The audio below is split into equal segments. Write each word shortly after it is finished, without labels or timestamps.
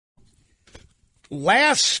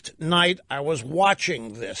Last night I was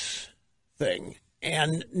watching this thing,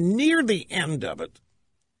 and near the end of it,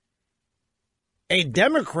 a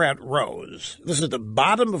Democrat rose. This is the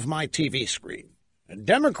bottom of my TV screen. A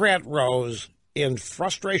Democrat rose in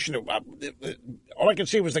frustration. All I could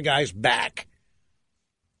see was the guy's back.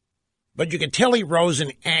 But you could tell he rose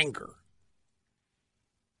in anger.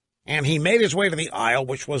 And he made his way to the aisle,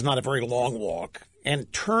 which was not a very long walk,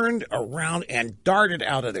 and turned around and darted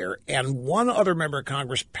out of there. And one other member of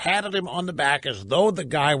Congress patted him on the back as though the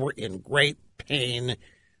guy were in great pain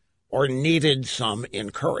or needed some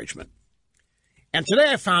encouragement. And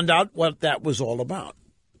today I found out what that was all about.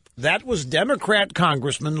 That was Democrat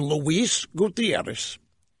Congressman Luis Gutierrez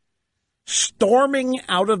storming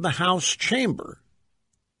out of the House chamber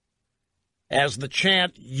as the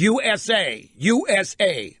chant, USA,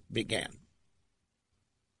 USA, began.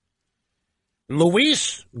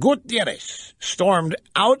 Luis Gutierrez stormed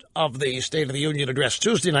out of the State of the Union address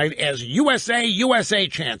Tuesday night as USA, USA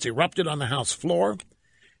chants erupted on the House floor.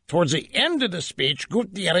 Towards the end of the speech,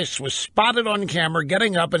 Gutierrez was spotted on camera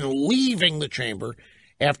getting up and leaving the chamber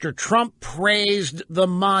after Trump praised the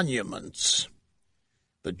monuments.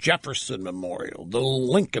 The Jefferson Memorial, the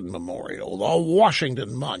Lincoln Memorial, the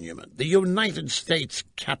Washington Monument, the United States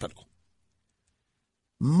Capitol,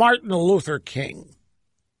 Martin Luther King,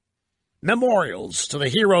 memorials to the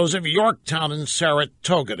heroes of Yorktown and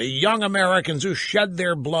Saratoga, to young Americans who shed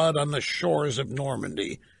their blood on the shores of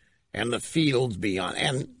Normandy and the fields beyond.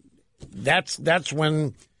 And that's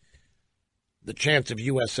when the chants of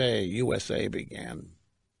USA, USA began.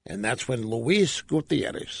 And that's when Luis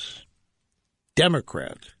Gutierrez,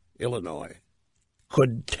 Democrat, Illinois,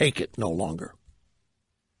 could take it no longer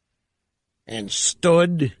and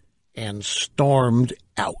stood and stormed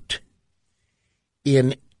out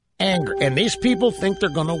in anger. And these people think they're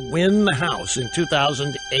going to win the House in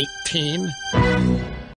 2018.